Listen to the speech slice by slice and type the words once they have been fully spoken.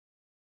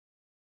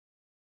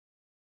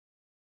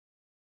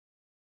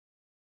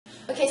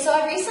Okay, so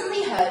I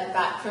recently heard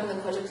back from the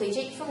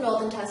Quadriplegic from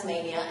Northern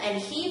Tasmania, and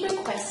he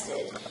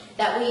requested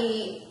that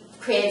we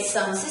create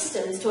some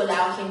systems to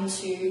allow him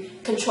to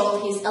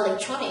control his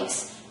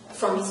electronics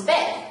from his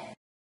bed.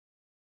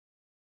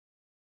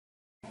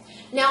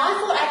 Now, I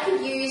thought I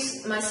could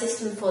use my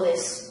system for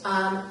this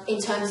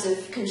in terms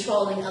of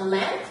controlling a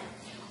lamp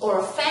or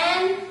a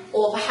fan,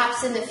 or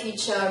perhaps in the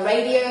future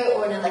radio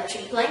or an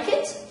electric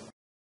blanket.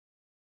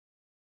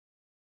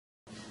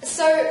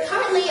 So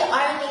currently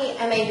I only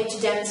am able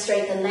to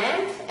demonstrate the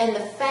lamp and the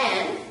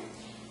fan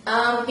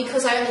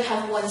because I only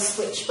have one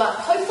switch, but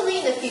hopefully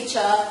in the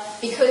future,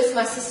 because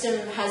my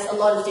system has a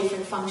lot of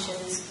different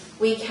functions,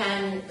 we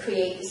can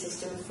create the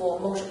system for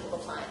multiple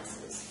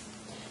appliances.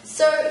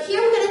 So here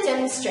I'm going to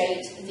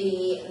demonstrate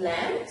the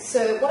lamp.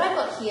 So what I've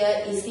got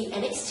here is the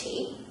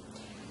NXT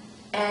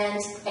and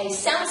a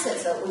sound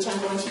sensor which I'm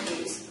going to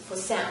use for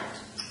sound.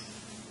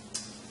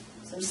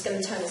 So I'm just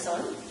going to turn this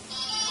on.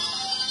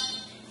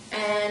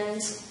 And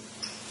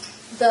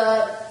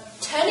the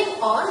turning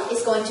on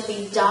is going to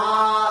be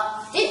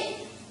da, dip,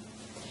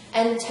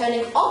 and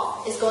turning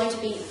off is going to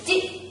be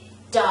dip,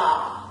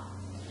 da.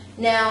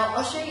 Now,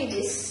 I'll show you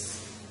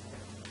this.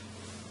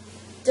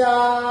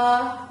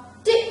 Da,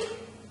 dip,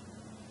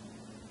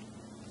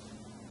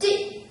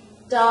 dip,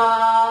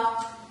 da,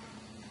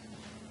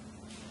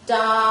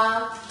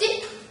 da,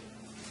 dip,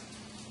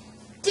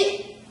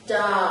 dip,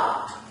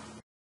 da.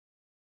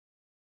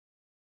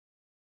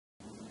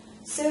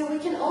 So we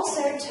can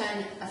also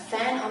turn a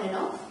fan on and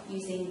off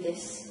using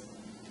this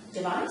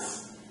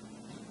device.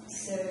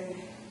 So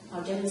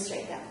I'll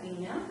demonstrate that for you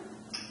now.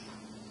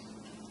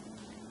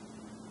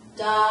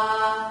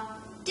 Da,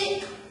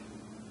 dip.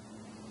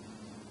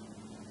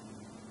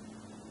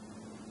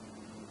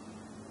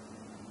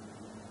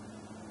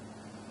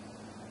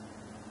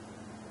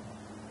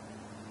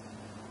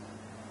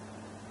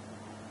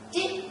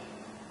 Dip,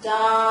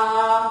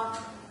 da.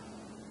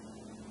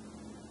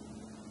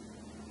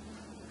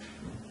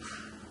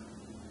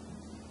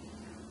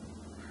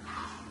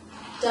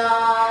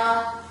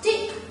 Da,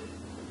 dip.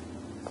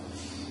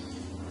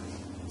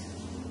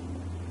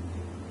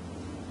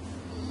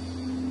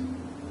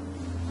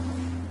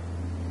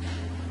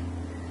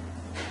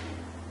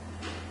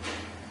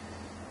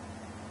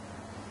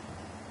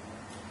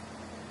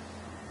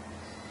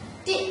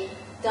 Dip,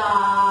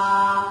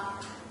 da.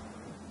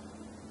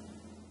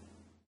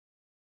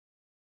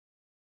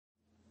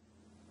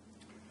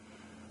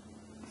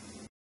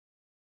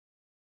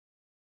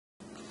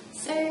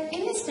 So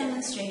in this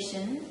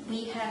demonstration,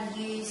 we have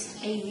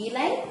used a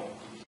relay.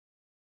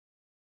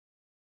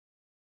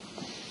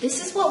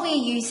 This is what we're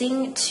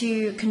using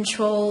to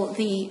control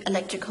the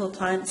electrical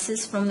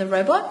appliances from the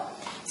robot.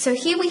 So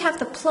here we have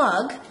the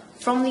plug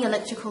from the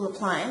electrical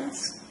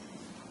appliance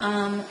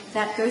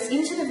that goes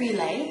into the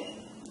relay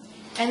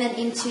and then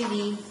into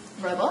the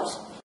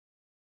robot,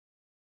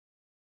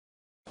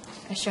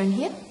 as shown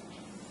here.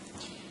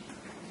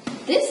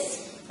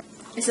 This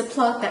is a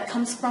plug that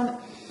comes from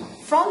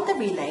the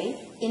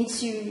relay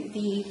into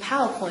the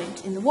power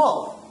point in the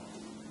wall.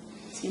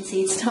 As you can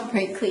see, it's not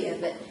very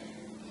clear,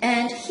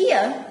 and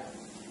here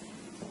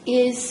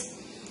is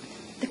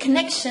the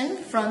connection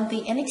from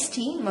the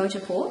NXT motor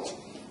port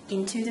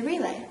into the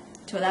relay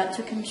to allow it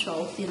to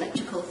control the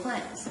electrical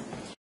appliance.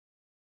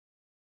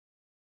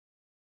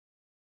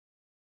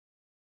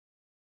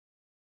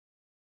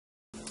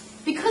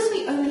 Because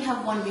we only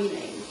have one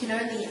relay, we can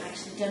only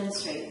actually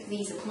demonstrate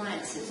these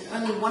appliances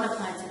and only one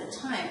appliance at a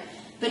time.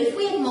 But if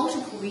we had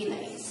multiple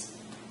relays,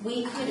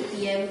 we could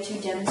be able to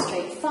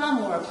demonstrate far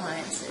more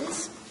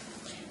appliances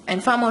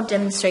and far more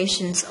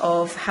demonstrations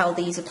of how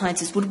these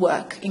appliances would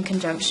work in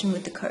conjunction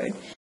with the code.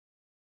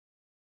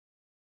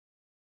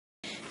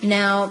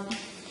 Now,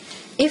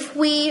 if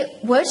we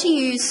were to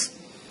use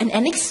an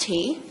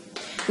NXT,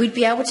 we'd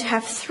be able to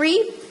have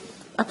 3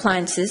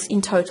 appliances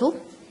in total,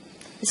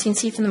 as you can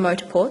see from the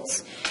motor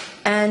ports.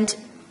 And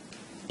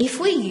if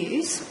we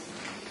use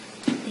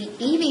the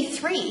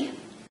EV3,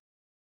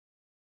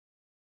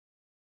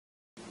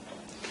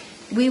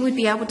 we would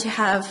be able to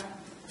have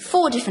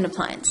 4 different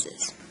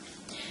appliances.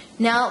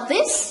 Now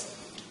this,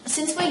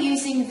 since we're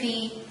using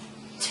the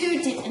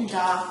 2 dip and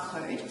da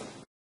code,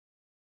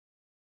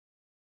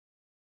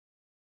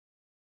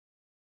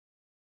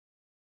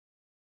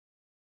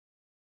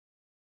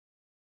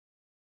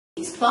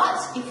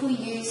 but if we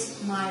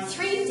use my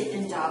 3 dip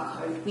and da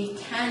code, we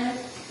can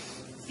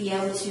be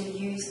able to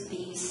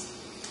use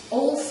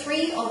all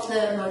 3 of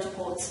the motor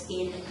ports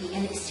in the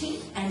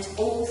NXT and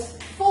all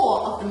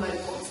 4 of the motor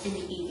ports in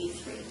the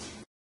EV3.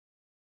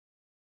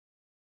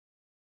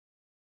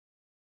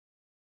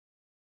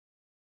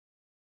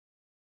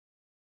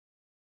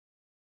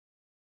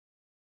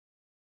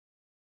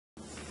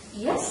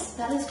 Yes,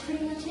 that is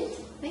pretty much it.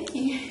 Thank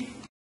you.